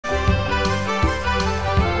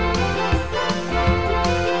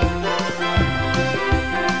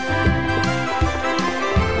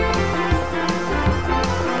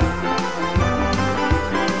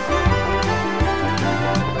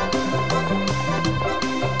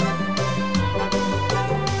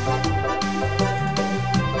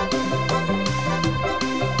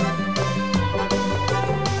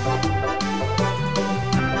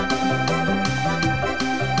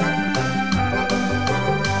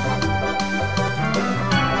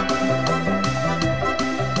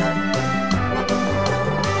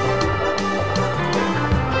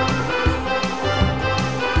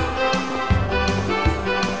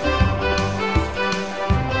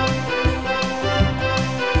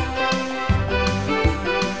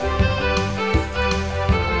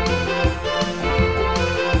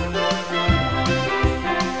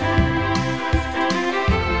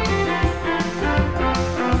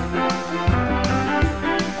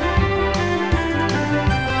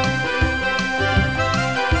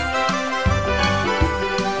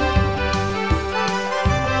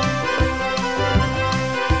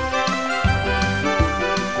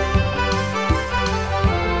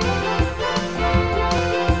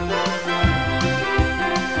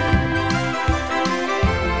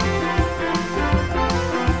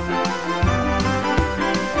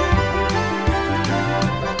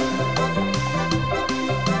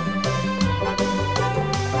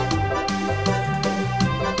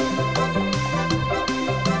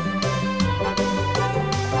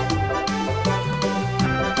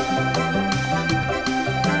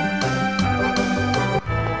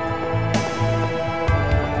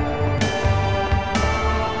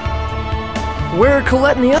Where are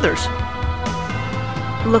Colette and the others?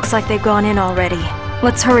 Looks like they've gone in already.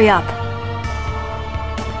 Let's hurry up.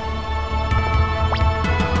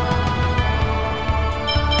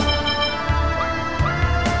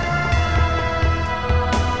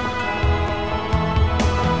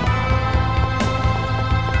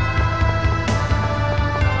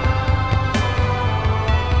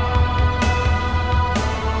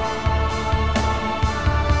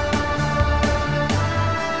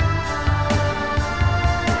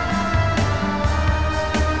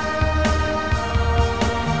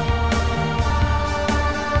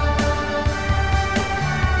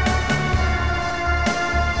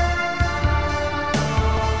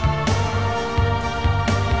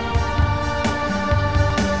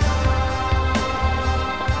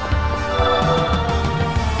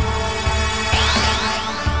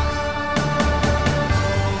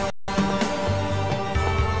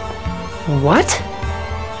 What?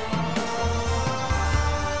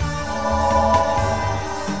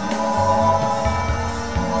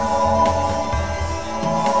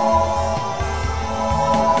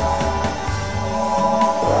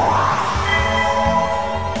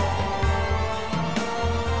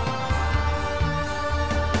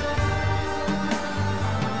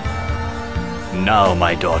 Now,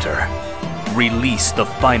 my daughter, release the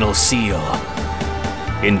final seal.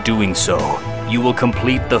 In doing so, you will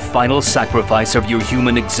complete the final sacrifice of your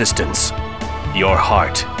human existence, your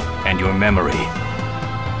heart and your memory.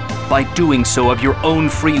 By doing so of your own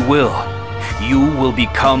free will, you will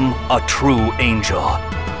become a true angel.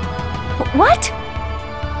 What?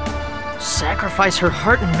 Sacrifice her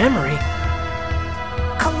heart and memory?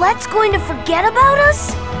 Colette's going to forget about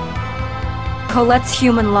us? Colette's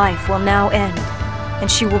human life will now end, and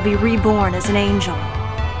she will be reborn as an angel.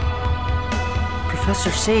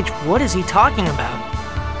 Professor Sage, what is he talking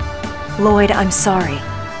about? Lloyd, I'm sorry.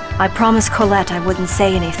 I promised Colette I wouldn't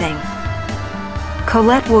say anything.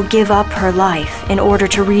 Colette will give up her life in order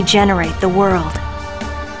to regenerate the world.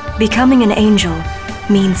 Becoming an angel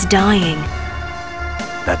means dying.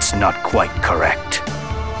 That's not quite correct.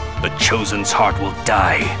 The Chosen's heart will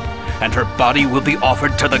die, and her body will be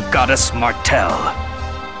offered to the goddess Martel.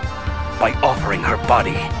 By offering her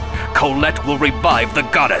body, Colette will revive the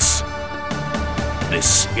goddess.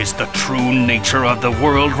 This is the true nature of the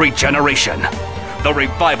world regeneration. The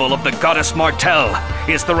revival of the goddess Martel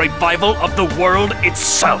is the revival of the world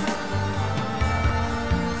itself.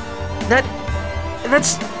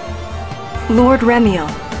 That's... Lord Remiel,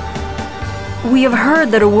 we have heard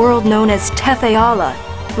that a world known as Tetheala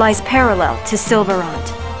lies parallel to Silverant.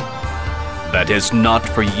 That is not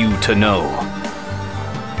for you to know.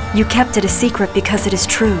 You kept it a secret because it is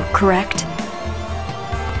true, correct?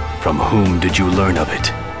 From whom did you learn of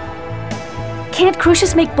it? Can't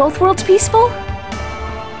CRUXIS make both worlds peaceful?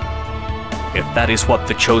 If that is what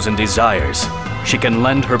the Chosen desires, she can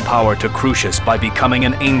lend her power to CRUXIS by becoming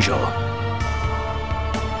an angel.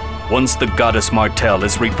 Once the goddess Martel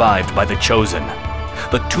is revived by the Chosen,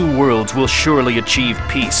 the two worlds will surely achieve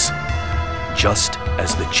peace, just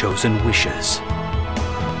as the Chosen wishes.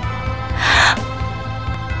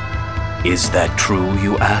 Is that true,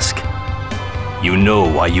 you ask? You know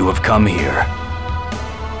why you have come here.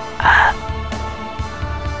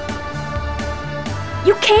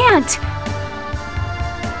 You can't!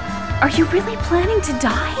 Are you really planning to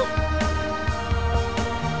die?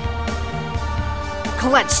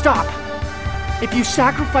 Colette, stop! If you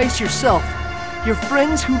sacrifice yourself, your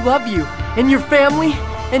friends who love you, and your family,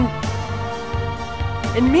 and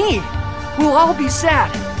me, we'll all be sad.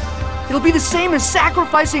 It'll be the same as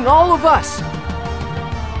sacrificing all of us.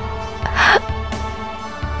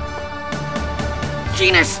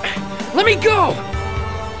 Genus, let me go!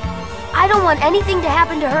 I don't want anything to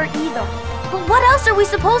happen to her either. But what else are we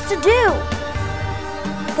supposed to do?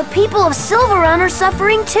 The people of Silverun are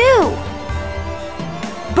suffering too.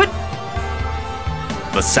 But...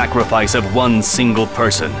 The sacrifice of one single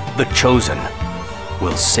person, the Chosen,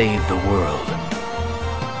 will save the world.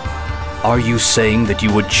 Are you saying that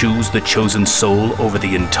you would choose the Chosen soul over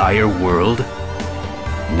the entire world?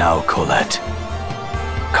 Now, Colette,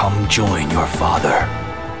 come join your father.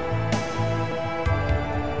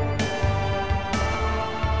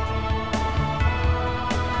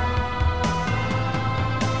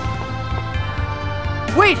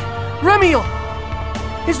 Wait! Remiel!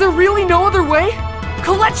 Is there really no other way?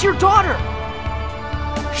 Colette's your daughter!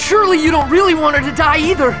 Surely you don't really want her to die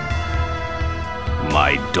either!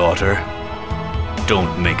 My daughter?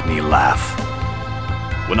 Don't make me laugh.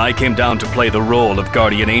 When I came down to play the role of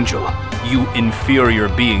Guardian Angel, you inferior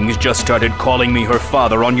beings just started calling me her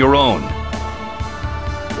father on your own.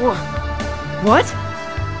 What?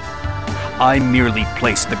 I merely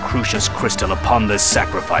placed the Crucius crystal upon this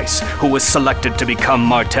sacrifice, who was selected to become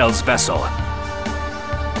Martel's vessel.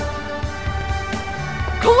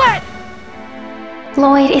 Collette!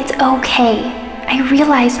 Lloyd, it's okay. I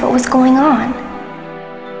realized what was going on.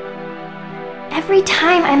 Every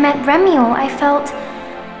time I met Remiel, I felt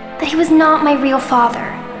that he was not my real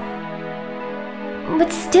father.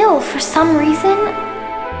 But still, for some reason,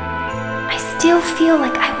 I still feel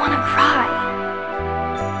like I want to cry.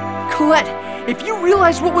 Collette, if you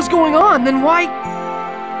realized what was going on, then why...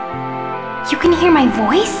 You can hear my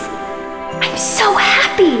voice? I'm so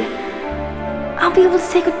happy! I'll be able to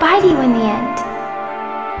say goodbye to you in the end.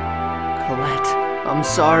 Collette, I'm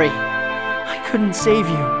sorry. I couldn't save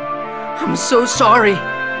you. I'm so sorry.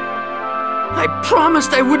 I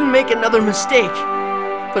promised I wouldn't make another mistake,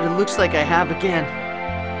 but it looks like I have again.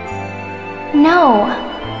 No,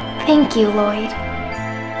 thank you, Lloyd.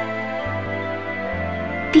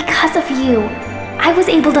 Because of you, I was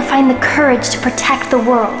able to find the courage to protect the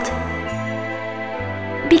world.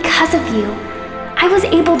 Because of you, I was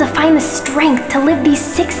able to find the strength to live these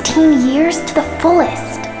 16 years to the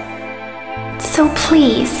fullest. So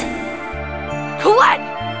please... Collette!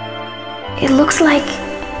 It looks like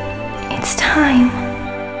it's time.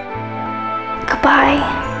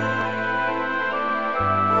 Goodbye.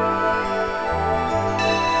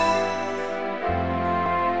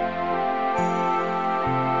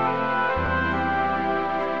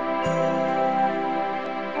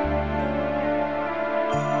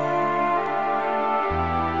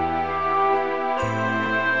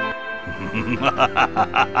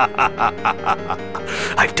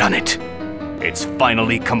 I've done it. It's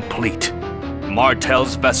finally complete.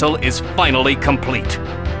 Martel's vessel is finally complete.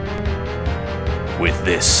 With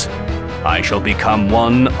this, I shall become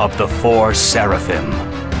one of the 4 Seraphim.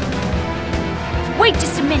 Wait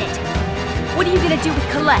just a minute. What are you gonna do with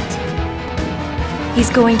Collette? He's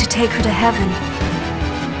going to take her to heaven.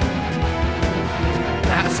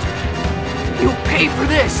 Master, you'll pay for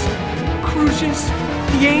this. Crucius,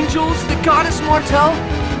 the angels, the goddess Martel.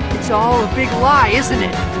 It's all a big lie, isn't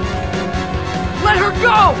it? Let her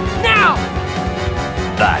go! Now!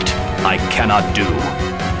 That I cannot do,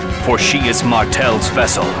 for she is Martel's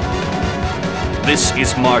vessel. This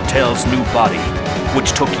is Martel's new body,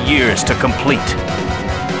 which took years to complete.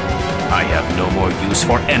 I have no more use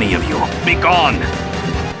for any of you. Be gone!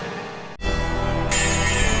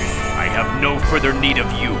 I have no further need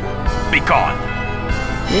of you. Be gone!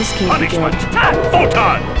 This can't be Punishment! good.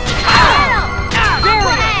 Photon!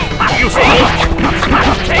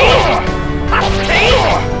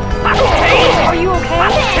 Are you okay?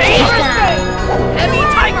 Heavy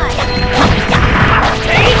tight!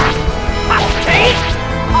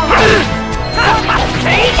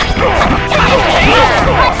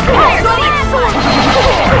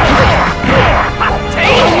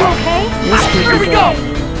 Here we go!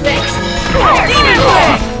 Thanks! Demon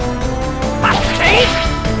Blade!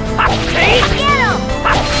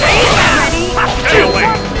 Stay away!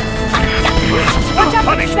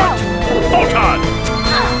 Punishment! Photon!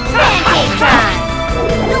 Pancake time!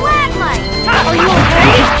 Stalagmite! Are you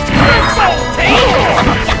okay?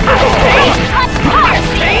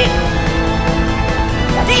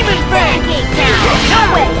 Demon Blade! Pancake time! No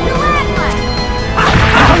way! Stalagmite!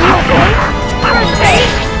 Are you okay?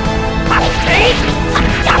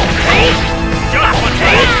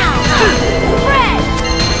 Red!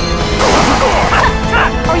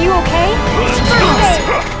 Are you okay?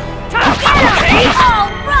 All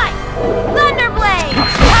right! Thunderblade!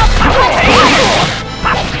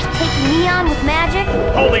 Taking me on with magic?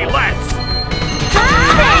 Holy Lance!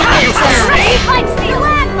 Light seal!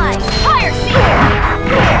 Stalagmite! Fire seal!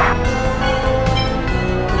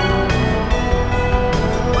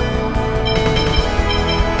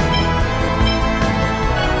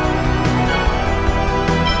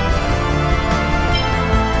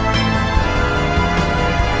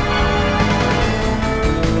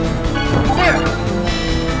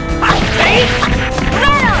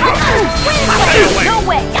 No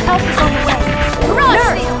way! Help is on the way! Garage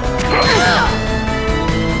seal!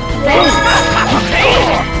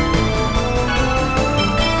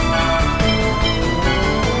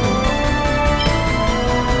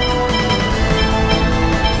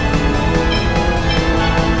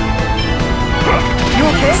 You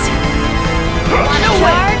okay? On the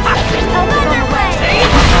charge! Help is on the way!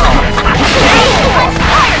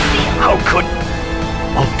 Fire seal! How could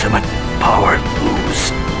ultimate power lose?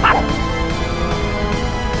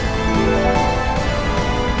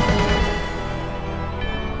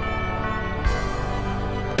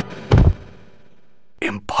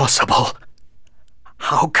 Impossible.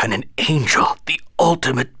 How can an angel, the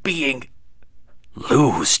ultimate being,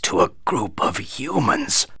 lose to a group of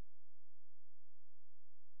humans.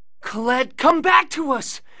 Collette, come back to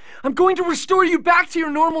us! I'm going to restore you back to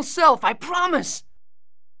your normal self, I promise!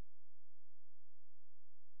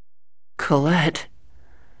 Collette,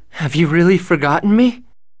 have you really forgotten me?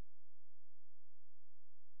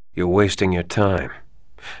 You're wasting your time.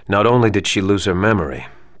 Not only did she lose her memory,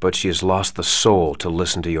 but she has lost the soul to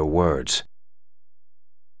listen to your words.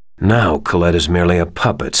 Now Collette is merely a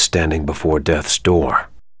puppet standing before death's door.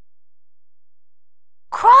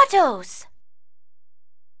 KRATOS!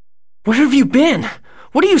 Where have you been?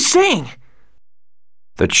 What are you saying?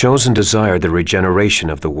 The Chosen desired the regeneration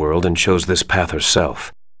of the world and chose this path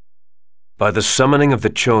herself. By the summoning of the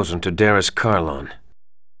Chosen to Daris Karlon,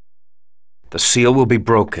 the seal will be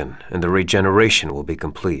broken and the regeneration will be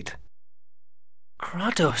complete.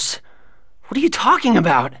 KRATOS, what are you talking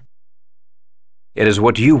about? It is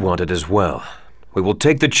what you wanted as well. We will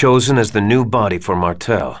take the Chosen as the new body for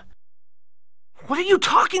Martel. What are you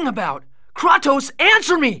talking about? KRATOS,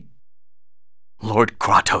 answer me! Lord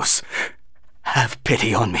KRATOS, have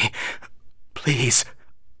pity on me. Please,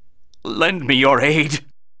 lend me your aid.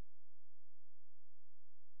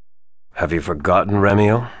 Have you forgotten,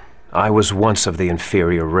 Remiel? I was once of the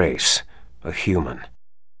inferior race, a human.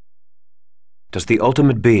 Does the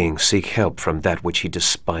ultimate being seek help from that which he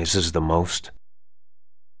despises the most?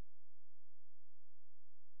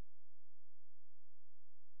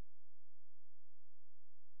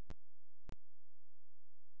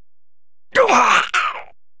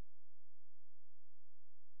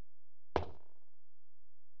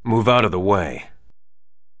 Move out of the way.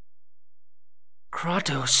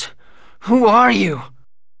 KRATOS, who are you?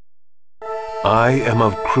 I am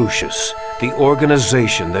of CRUXIS, the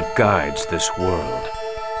organization that guides this world.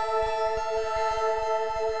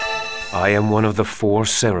 I am one of the 4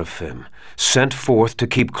 seraphim, sent forth to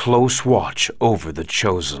keep close watch over the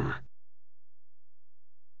Chosen.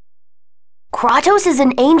 KRATOS is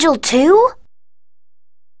an angel too?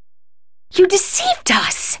 You deceived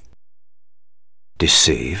us!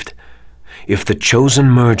 Deceived? If the Chosen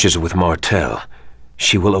merges with Martel,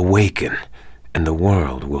 she will awaken, and the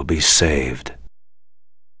world will be saved.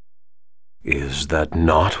 Is that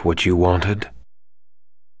not what you wanted?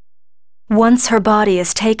 Once her body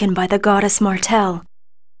is taken by the goddess Martel,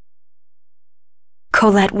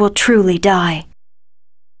 Collette will truly die.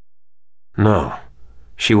 No,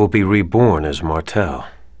 she will be reborn as Martel.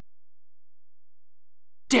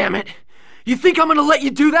 Damn it! You think I'm gonna let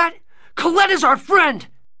you do that? Collette is our friend!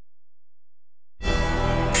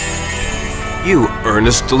 You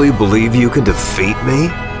earnestly believe you can defeat me?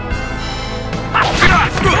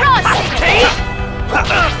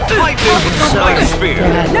 Sorry, spear.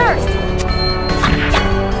 Nurse!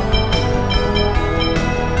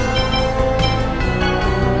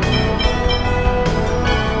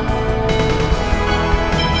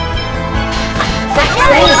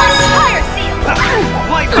 Fire seal!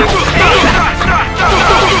 White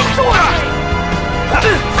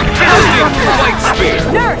spear.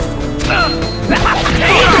 Nurse!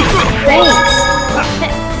 Thanks!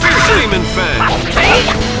 Fierce demon fang.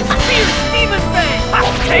 Fierce demon fang!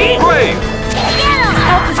 Brave.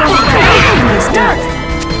 Help is on the way! Nurse!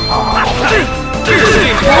 Fierce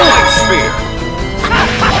demon white spear.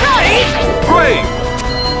 Brave.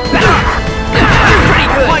 Pretty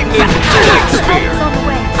good! Lightning white spear. Help is on the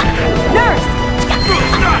way! Nurse!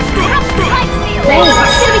 Light seal! Thanks.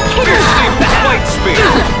 I'm gonna be kidding! Fierce demon white spear.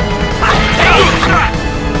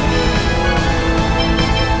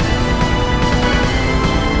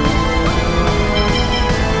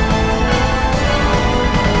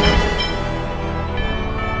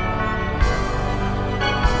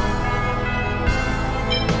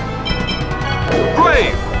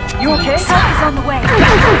 Brave. You okay? Help is on the way!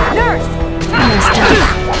 Nurse!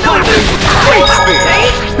 White spear.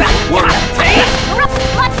 Work.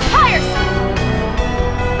 Let's fire seal!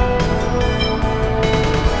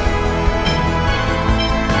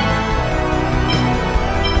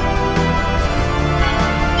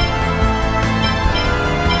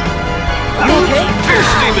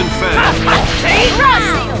 Fierce demon fang. Lightning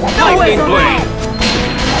Lightning blade.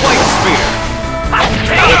 White spear.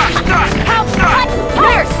 Help!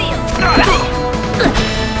 Fire seal!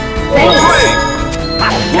 Brave.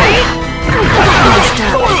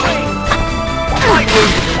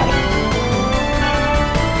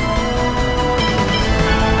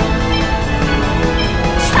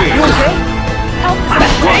 Spear. Help is on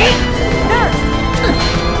the way! Nurse!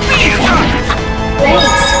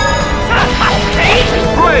 Thanks!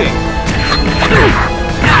 Brave.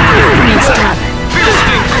 Fierce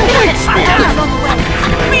demon white spear.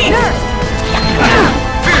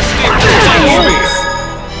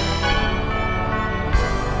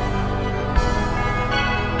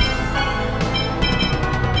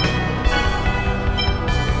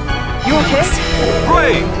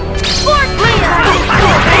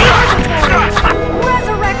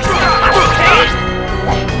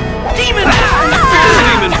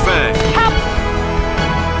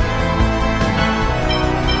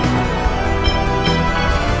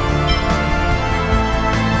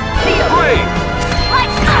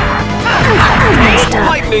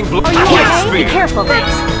 Lightning blade. Are you White okay? spear. Be careful.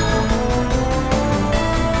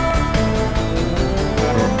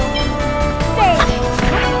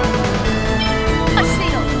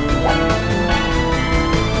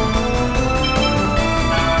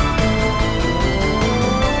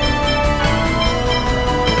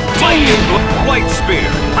 White spear.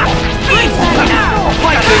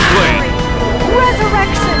 Lightning blade.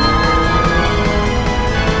 Resurrection!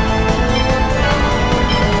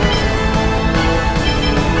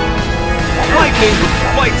 Lightning.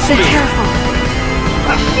 White Be spear. careful.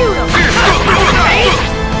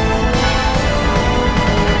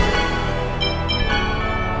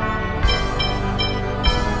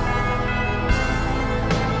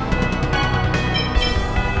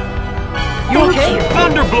 You okay?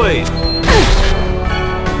 Thunderblade.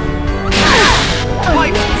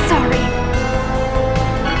 White. Sorry.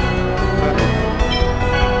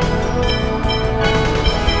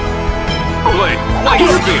 Blade. White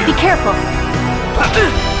spear. Be careful.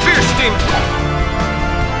 Fierce steam.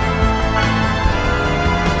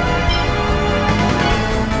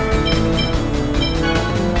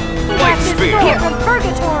 White spear. Here from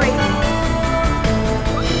purgatory.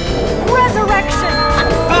 Resurrection.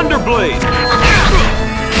 Thunderblade.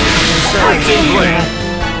 Lightning blade.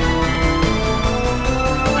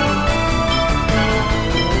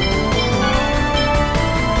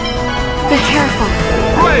 Be careful.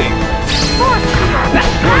 Brave.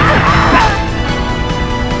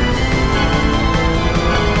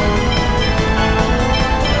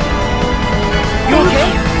 You okay?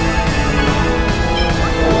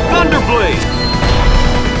 Thunderblade.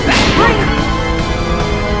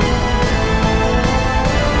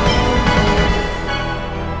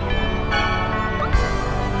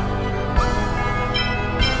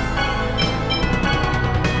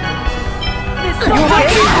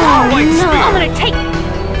 White No, spear. I'm gonna take.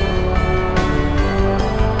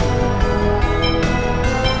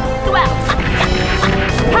 Go out.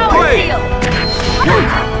 Power Brave. seal.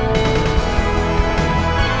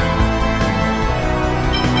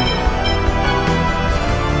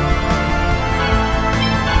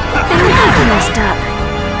 Almost up.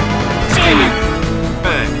 Steaming.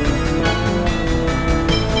 Bang.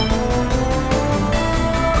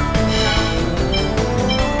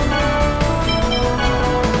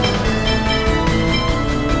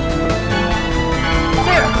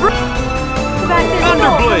 Back this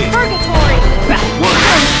Thunderblade. soul from purgatory. One.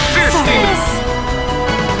 Fierce steam.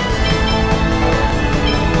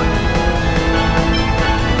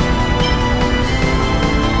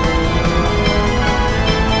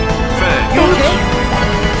 Fang. You okay?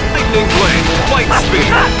 Lightning blade. White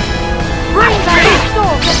spear. Bring back his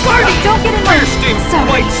soul from purgatory. Don't get in my Fierce steam.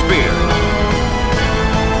 White spear.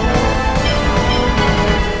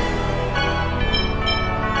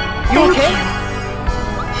 You okay?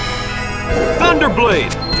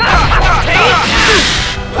 Thunderblade.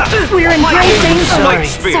 We're embracing. White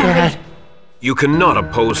spear. Dad. You cannot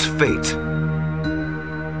oppose fate.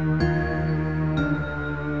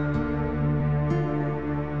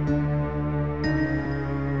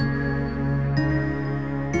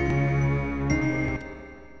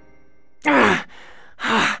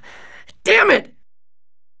 Damn it!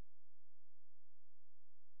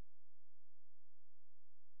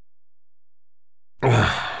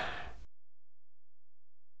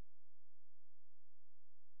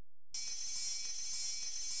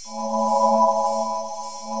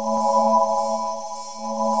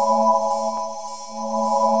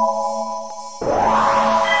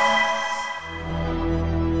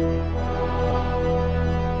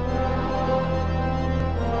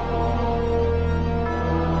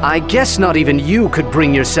 I guess not even you could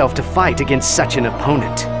bring yourself to fight against such an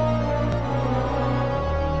opponent.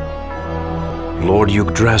 Lord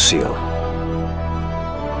YGGDRASILL.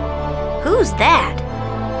 Who's that?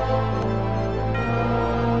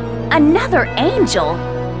 Another angel?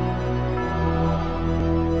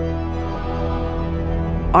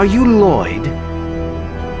 Are you Lloyd?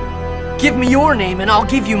 Give me your name and I'll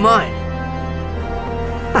give you mine.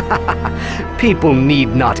 People need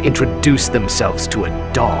not introduce themselves to a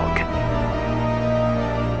dog.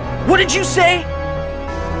 What did you say?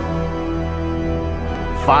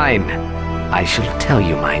 Fine. I shall tell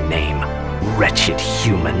you my name, wretched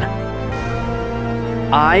human.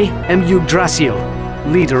 I am YGGDRASILL,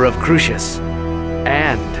 leader of CRUXIS,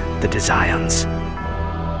 and the DESIANS.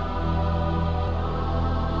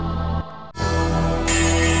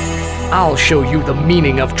 I'll show you the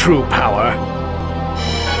meaning of true power.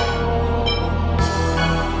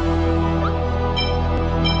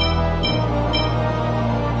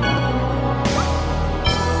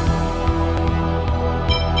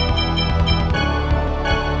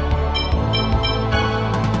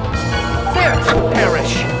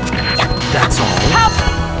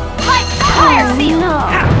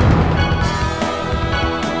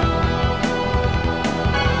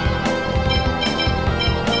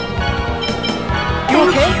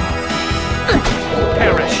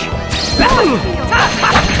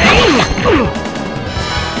 You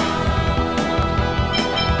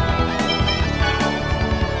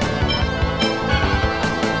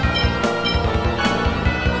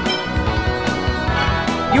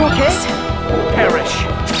okay? Perish.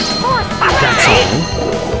 That's all?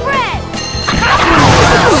 Fred!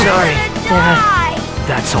 Sorry, Dad.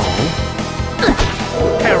 That's all?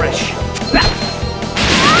 Perish.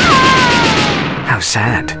 How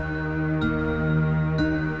sad.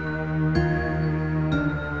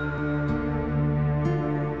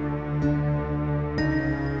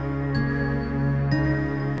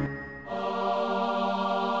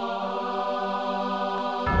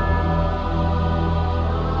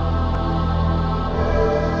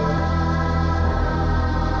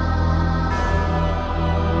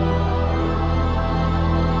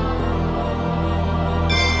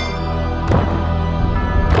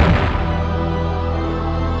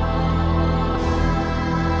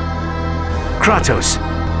 Kratos,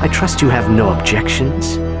 I trust you have no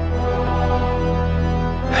objections?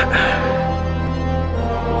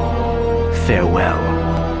 Farewell.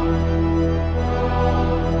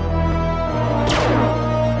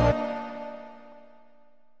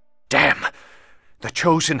 Damn! The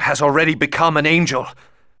Chosen has already become an angel.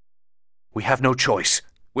 We have no choice.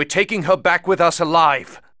 We're taking her back with us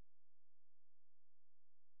alive.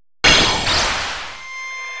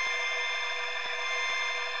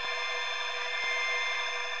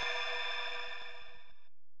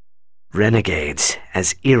 Renegades,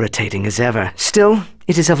 as irritating as ever. Still,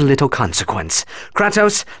 it is of little consequence.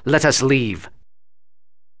 Kratos, let us leave.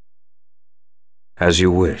 As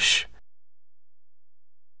you wish.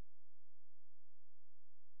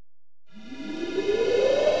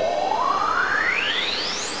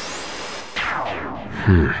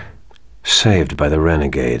 Saved by the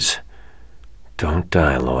Renegades. Don't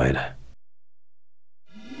die, Lloyd.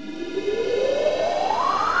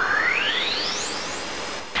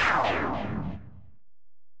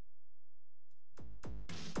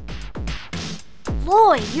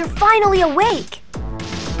 Lloyd, you're finally awake!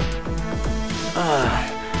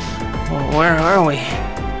 Where are we?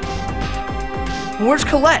 Where's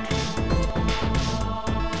Colette?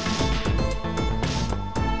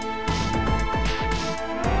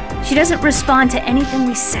 She doesn't respond to anything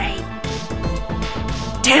we say.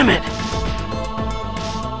 Damn it!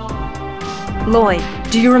 Lloyd,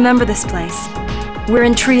 do you remember this place? We're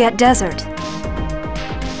in Triet Desert.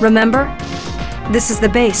 Remember? This is the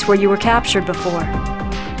base where you were captured before.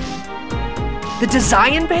 The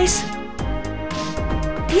Desian base?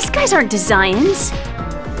 These guys aren't Desians.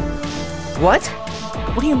 What?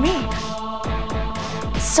 What do you mean?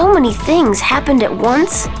 So many things happened at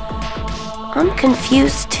once. I'm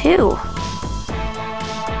confused too.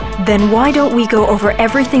 Then why don't we go over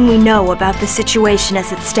everything we know about the situation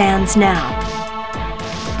as it stands now?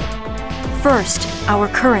 First, our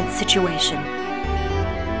current situation.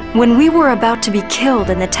 When we were about to be killed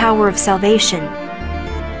in the Tower of Salvation,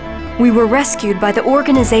 we were rescued by the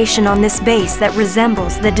organization on this base that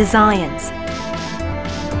resembles the Desians.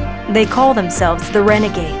 They call themselves the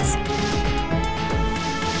Renegades.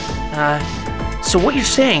 So what you're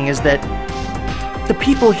saying is that the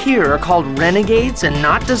people here are called Renegades and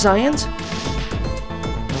not Desians?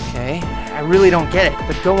 Okay, I really don't get it,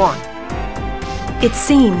 but go on. It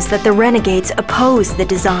seems that the Renegades oppose the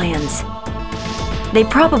Desians. They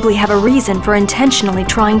probably have a reason for intentionally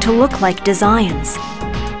trying to look like Desians.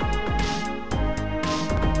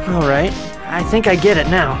 Alright, I think I get it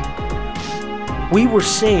now. We were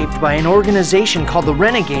saved by an organization called the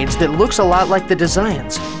Renegades that looks a lot like the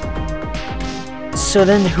Desians. So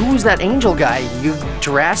then who was that angel guy,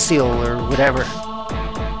 YGGDRASILL or whatever?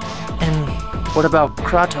 And what about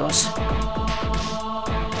Kratos?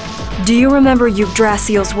 Do you remember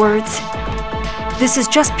YGGDRASILL's words? This is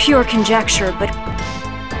just pure conjecture, but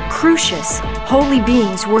CRUXIS, holy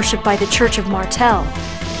beings worshipped by the Church of MARTEL,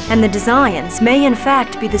 and the Desians may in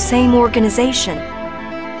fact be the same organization.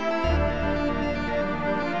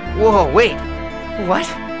 Whoa, wait. What?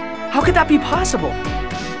 How could that be possible?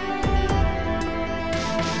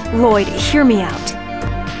 Lloyd, hear me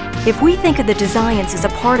out. If we think of the Desians as a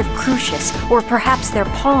part of CRUXIS, or perhaps their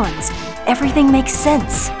pawns, everything makes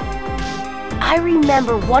sense. I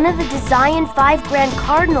remember one of the Desian 5 Grand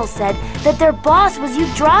Cardinals said that their boss was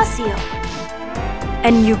YGGDRASILL.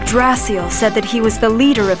 And YGGDRASILL said that he was the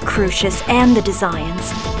leader of CRUXIS and the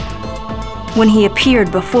Desians when he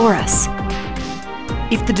appeared before us.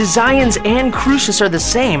 If the Desians and CRUXIS are the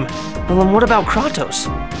same, well then what about Kratos?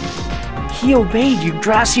 He obeyed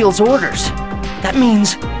YGGDRASILL's orders. That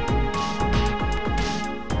means...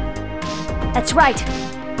 That's right.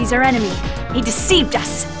 He's our enemy. He deceived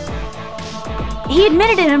us. He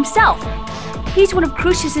admitted it himself. He's one of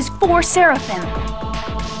Cruxis's 4 seraphim.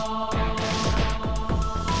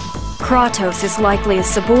 KRATOS is likely a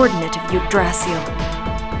subordinate of YGGDRASILL.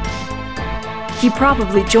 He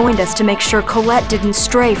probably joined us to make sure COLLETE didn't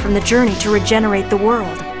stray from the journey to regenerate the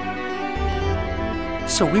world.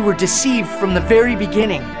 So we were deceived from the very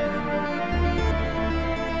beginning.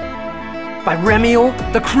 By REMIEL,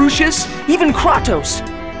 the CRUXIS, even KRATOS.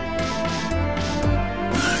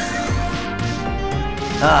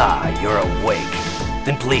 Ah, you're awake.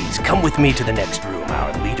 Then please, come with me to the next room.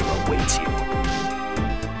 Our leader awaits you.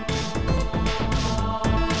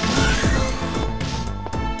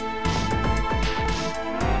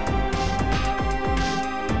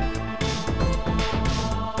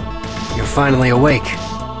 You're finally awake.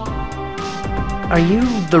 Are you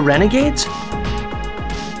the Renegades?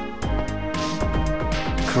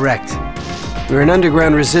 Correct. We're an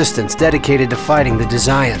underground resistance dedicated to fighting the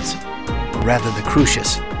DESIANS. Or rather, the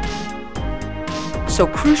CRUXIS. So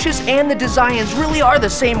CRUXIS and the DESIANS really are the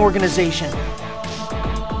same organization.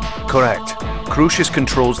 Correct. CRUXIS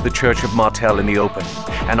controls the Church of Martel in the open,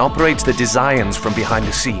 and operates the DESIANS from behind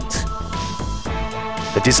the scenes.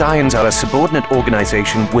 The DESIANS are a subordinate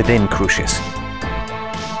organization within CRUXIS.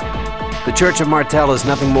 The Church of Martel is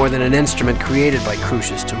nothing more than an instrument created by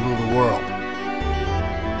CRUXIS to rule the world.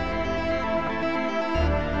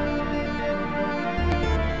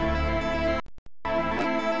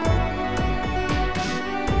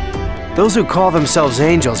 Those who call themselves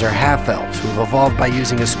angels are half-elves who've evolved by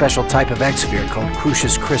using a special type of X-sphere called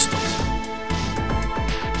CRUXIS crystals.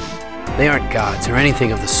 They aren't gods or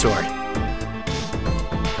anything of the sort.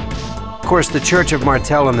 Of course, the Church of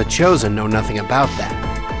Martel and the Chosen know nothing about that.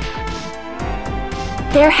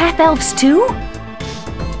 They're half-elves too?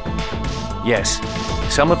 Yes,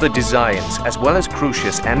 some of the DESIANS, as well as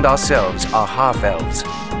CRUXIS and ourselves, are half-elves.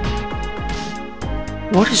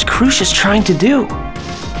 What is CRUXIS trying to do?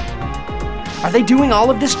 Are they doing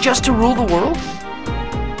all of this just to rule the world?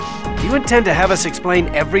 Do you intend to have us explain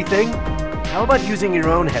everything? How about using your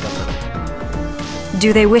own head a little?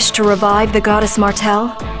 Do they wish to revive the goddess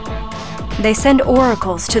Martel? They send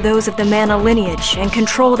oracles to those of the Mana lineage and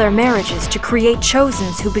control their marriages to create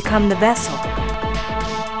Chosens who become the vessel.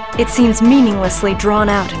 It seems meaninglessly drawn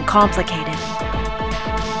out and complicated.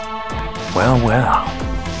 Well, well.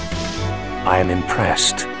 I am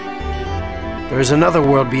impressed. There is another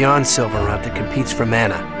world beyond Silverhunt that competes for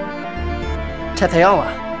mana. Tetheala.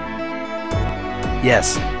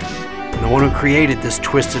 Yes. And the one who created this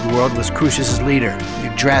twisted world was Cruxis' leader,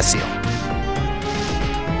 YGGDRASILL.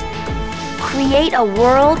 Create a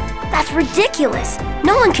world? That's ridiculous.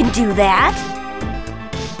 No one can do that.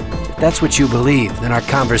 If that's what you believe, then our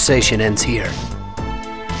conversation ends here.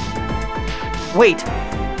 Wait,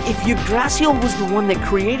 if YGGDRASILL was the one that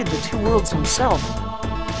created the 2 worlds himself,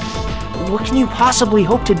 what can you possibly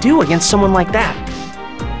hope to do against someone like that?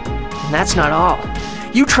 And that's not all.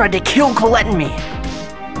 You tried to kill COLLETE and me.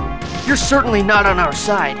 You're certainly not on our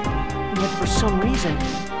side. And yet for some reason,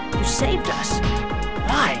 you saved us.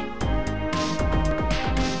 Why?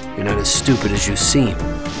 You're not as stupid as you seem.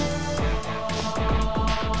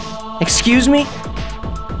 Excuse me?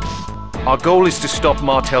 Our goal is to stop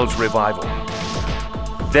Martel's revival.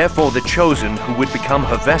 Therefore, the Chosen, who would become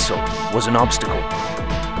her vessel, was an obstacle.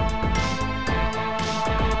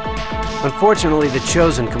 Unfortunately, the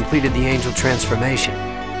Chosen completed the angel transformation.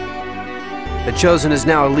 The Chosen is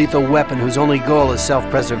now a lethal weapon whose only goal is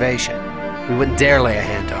self-preservation. We wouldn't dare lay a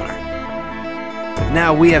hand on her. But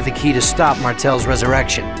now we have the key to stop Martel's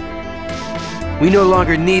resurrection. We no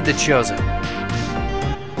longer need the Chosen.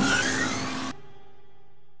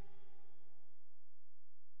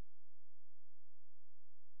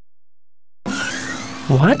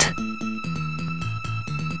 What?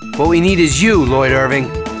 What we need is you, Lloyd Irving.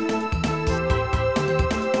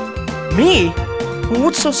 Me?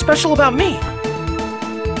 What's so special about me?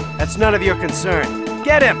 That's none of your concern.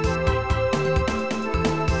 Get him!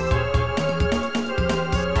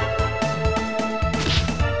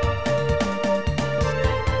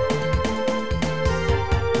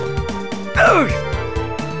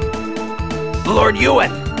 Lord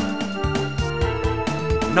Ewan!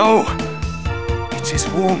 No! It's his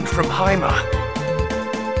wound from Hyma.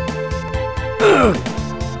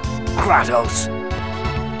 Kratos!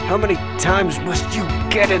 How many times must you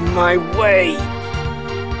get in my way?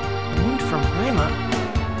 Wound from Hyma?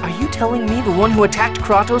 Are you telling me the one who attacked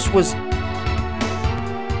Kratos was...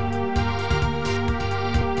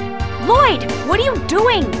 Lloyd, what are you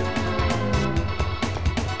doing?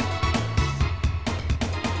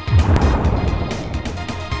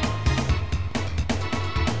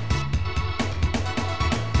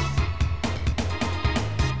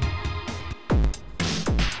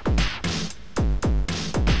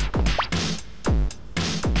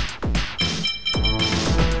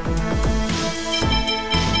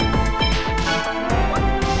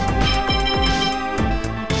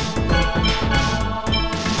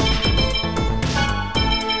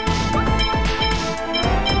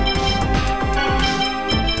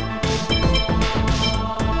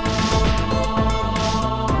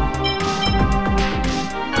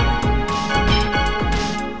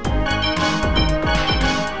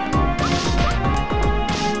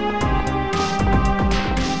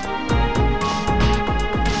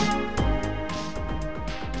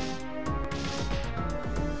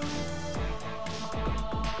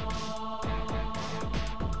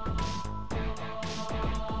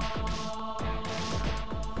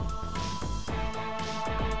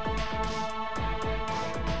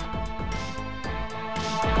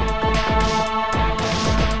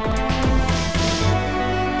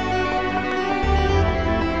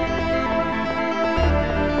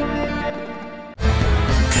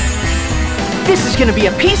 This is gonna be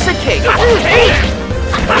a piece of cake!